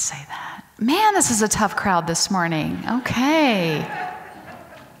 I didn't say that. Man, this is a tough crowd this morning. Okay.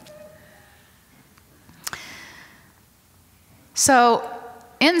 So,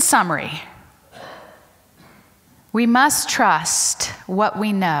 in summary, we must trust what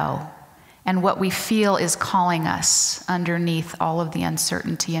we know and what we feel is calling us underneath all of the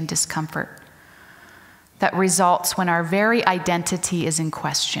uncertainty and discomfort that results when our very identity is in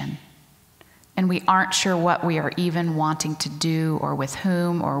question and we aren't sure what we are even wanting to do or with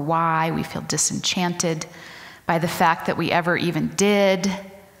whom or why. We feel disenchanted by the fact that we ever even did.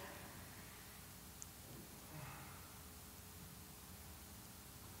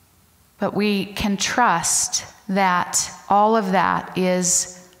 But we can trust that all of that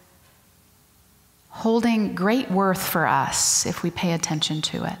is holding great worth for us if we pay attention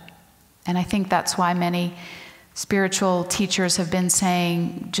to it. And I think that's why many spiritual teachers have been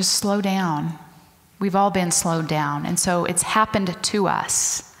saying, just slow down. We've all been slowed down. And so it's happened to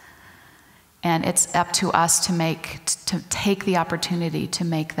us. And it's up to us to take the opportunity to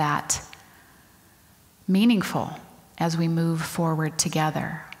make that meaningful as we move forward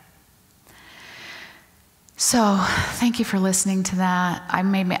together. So, thank you for listening to that. I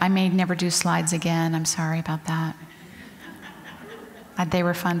may never do slides again. I'm sorry about that. They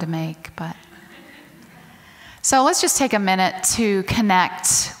were fun to make, but. So let's just take a minute to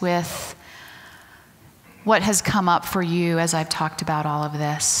connect with what has come up for you as I've talked about all of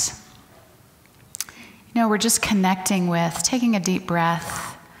this. You know, we're just connecting with taking a deep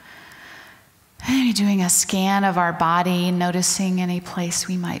breath, maybe doing a scan of our body, noticing any place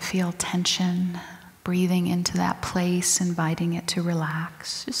we might feel tension. Breathing into that place, inviting it to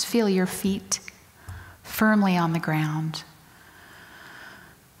relax. Just feel your feet firmly on the ground,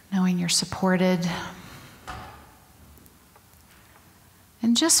 knowing you're supported.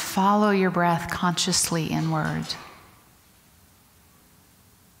 And just follow your breath consciously inward,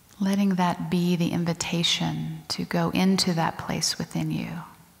 letting that be the invitation to go into that place within you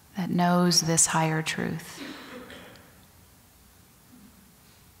that knows this higher truth.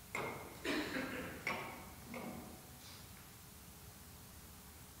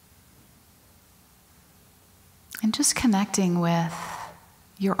 And just connecting with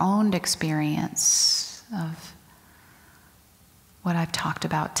your own experience of what I've talked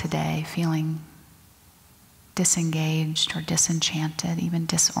about today, feeling disengaged or disenchanted, even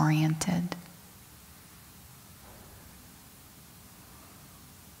disoriented.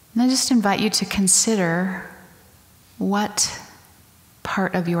 And I just invite you to consider what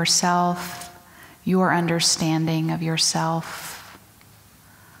part of yourself, your understanding of yourself,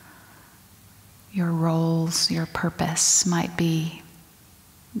 your roles, your purpose might be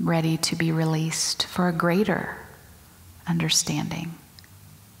ready to be released for a greater understanding.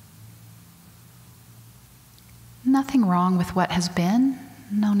 Nothing wrong with what has been,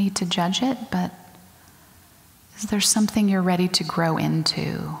 no need to judge it, but is there something you're ready to grow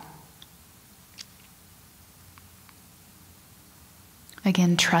into?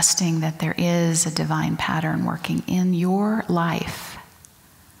 Again, trusting that there is a divine pattern working in your life,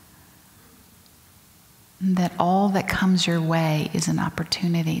 that all that comes your way is an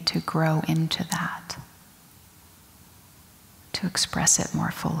opportunity to grow into that, to express it more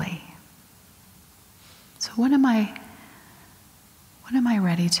fully. So what am I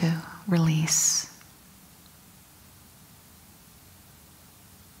ready to release?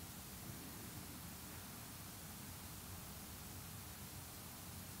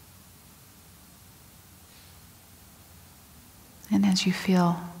 And as you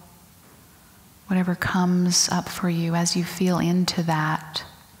feel whatever comes up for you, as you feel into that,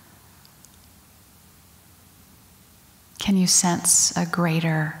 can you sense a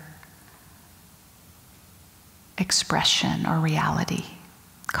greater expression or reality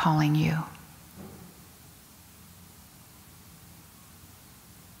calling you?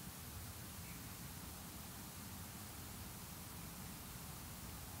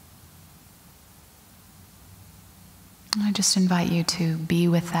 I just invite you to be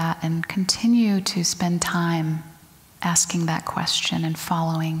with that and continue to spend time asking that question and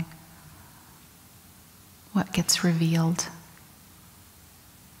following what gets revealed.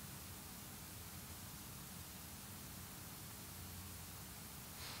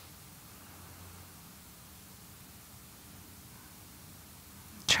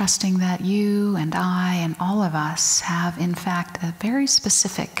 Trusting that you and I and all of us have, in fact, a very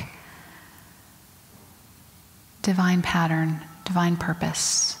specific divine pattern, divine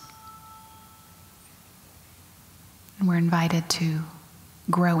purpose. And we're invited to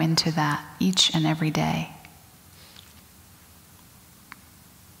grow into that each and every day.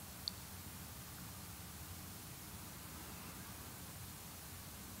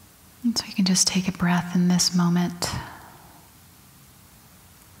 And so you can just take a breath in this moment.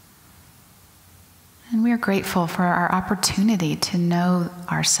 And we are grateful for our opportunity to know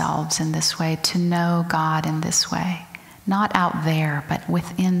ourselves in this way, to know God in this way, not out there, but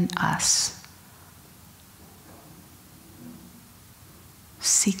within us,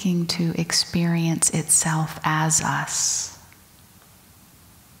 seeking to experience itself as us.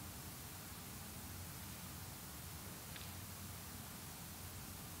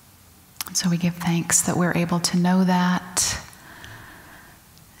 And so we give thanks that we're able to know that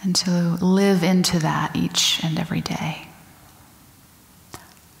and to live into that each and every day.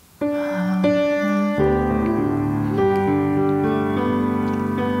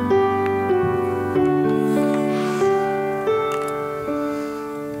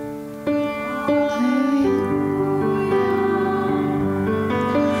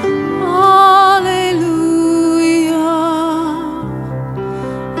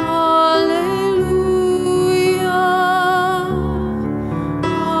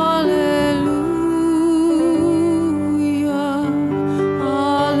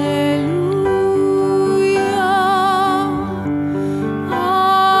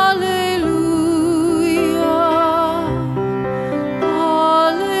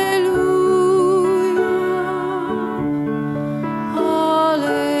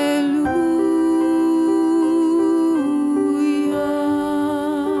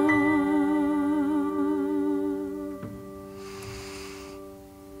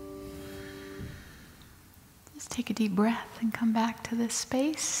 Take a deep breath and come back to this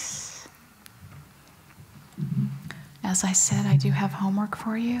space. As I said, I do have homework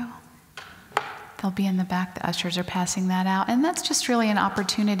for you. They'll be in the back. The ushers are passing that out. And that's just really an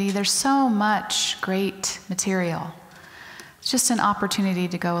opportunity. There's so much great material. It's just an opportunity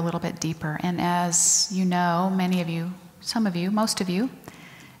to go a little bit deeper. And as you know, many of you, some of you, most of you,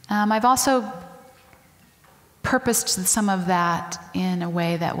 I've also purposed some of that in a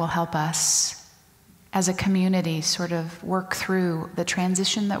way that will help us as a community sort of work through the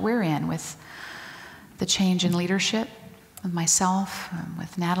transition that we're in with the change in leadership, with myself,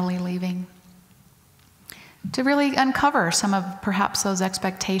 with Natalie leaving, to really uncover some of perhaps those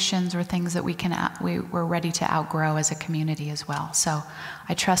expectations or things that we're ready to outgrow as a community as well. So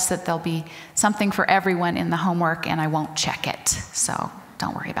I trust that there'll be something for everyone in the homework, and I won't check it, so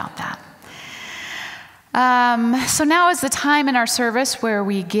don't worry about that. So now is the time in our service where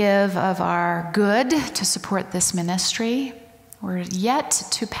we give of our good to support this ministry. We're yet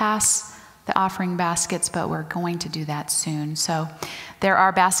to pass the offering baskets, but we're going to do that soon. So there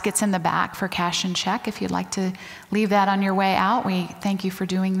are baskets in the back for cash and check. If you'd like to leave that on your way out, we thank you for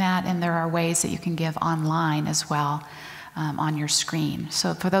doing that. And there are ways that you can give online as well on your screen.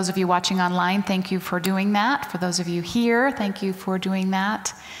 So for those of you watching online, thank you for doing that. For those of you here, thank you for doing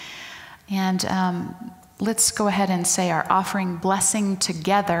that. And let's go ahead and say our offering blessing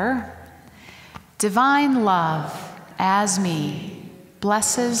together. Divine love as me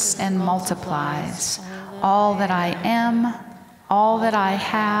blesses and multiplies all that I am, all that I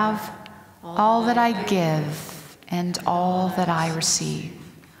have, all that I give, and all that I receive.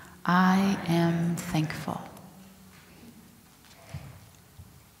 I am thankful.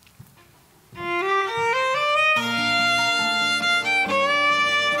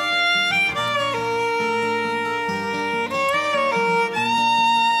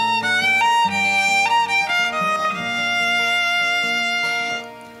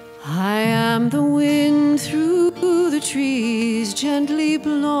 I am the wind through the trees gently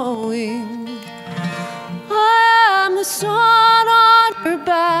blowing. I am the sun on your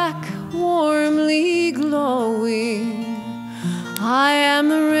back warmly glowing. I am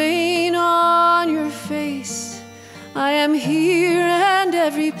the rain on your face. I am here and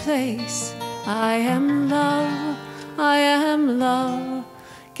every place. I am love, I am love.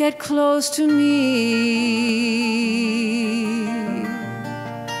 Get close to me.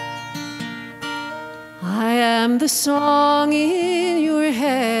 I am the song in your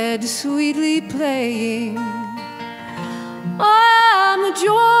head sweetly playing. I am the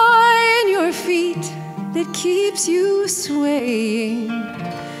joy in your feet that keeps you swaying.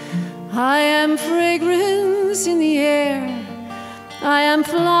 I am fragrance in the air. I am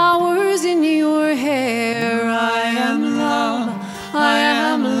flowers in your hair. I am love, I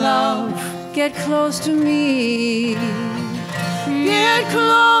am love. Get close to me. Get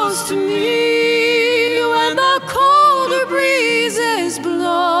close to me. When the colder breezes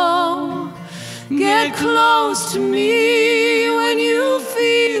blow, get close to me. When you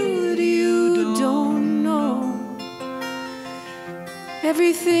feel that you don't know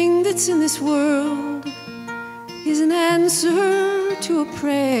everything that's in this world is an answer to a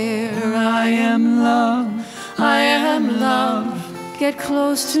prayer. I am love, I am love. Get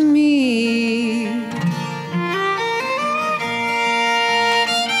close to me.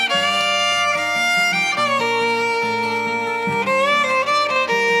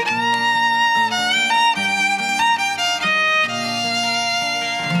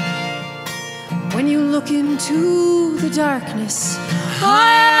 When you look into the darkness,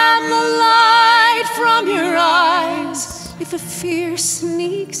 I am the light from your eyes. If a fear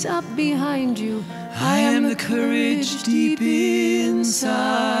sneaks up behind you, I am the courage deep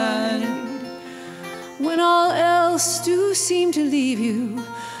inside. When all else do seem to leave you,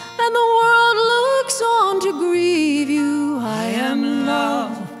 and the world looks on to grieve you, I am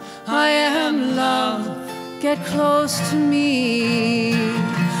love, I am love. Get close to me.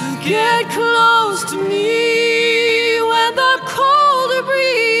 Get close to me. When the colder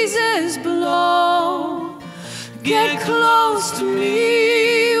breezes blow, get close to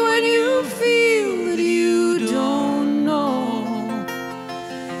me. When you feel that you don't know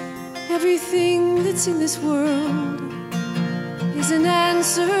everything that's in this world is an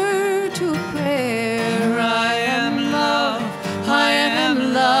answer to a prayer. I am love, I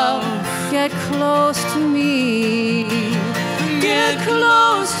am love. Get close to me. Get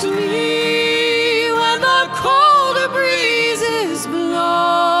close to me. When the colder breezes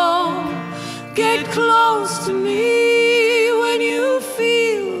blow, get close to me. When you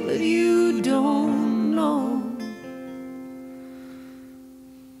feel that you don't know,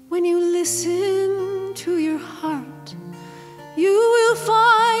 when you listen to your heart, you will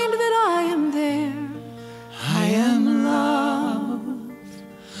find that I am there. I am love,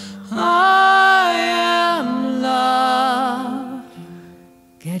 I am love.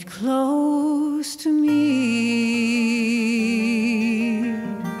 Get close to me.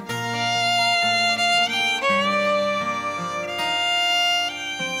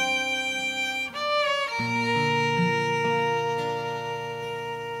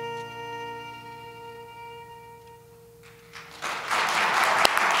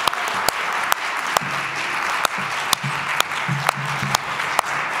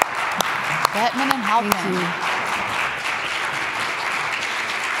 Bettmin and Halpin.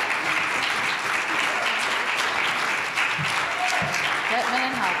 Bettmin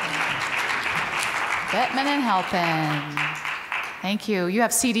and Halpin. Bettmin and Halpin. Thank you. You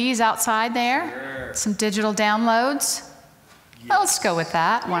have CDs outside there? Sure. Some digital downloads? Yes. Well, let's go with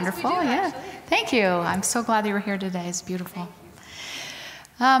that. Yes, wonderful. Yeah. Thank you. I'm so glad that you were here today. It's beautiful.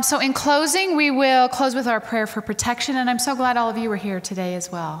 So in closing, we will close with our prayer for protection, and I'm so glad all of you were here today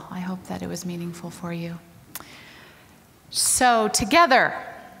as well. I hope that it was meaningful for you. So together,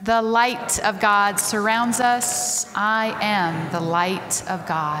 the light of God surrounds us. I am the light of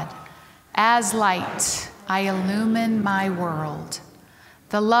God. As light, I illumine my world.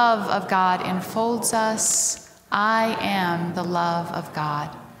 The love of God enfolds us. I am the love of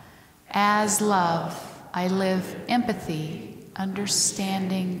God. As love, I live empathy,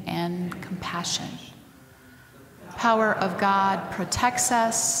 understanding, and compassion. Power of God protects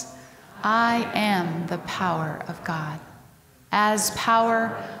us. I am the power of God. As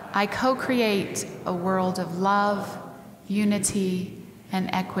power, I co-create a world of love, unity, and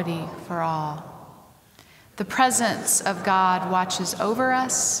equity for all. The presence of God watches over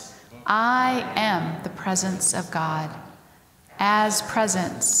us. I am the presence of God. As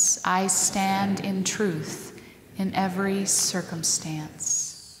presence, I stand in truth in every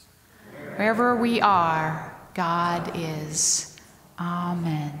circumstance. Wherever we are, God is.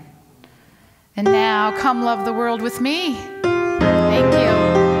 Amen. And now, come love the world with me. Thank you.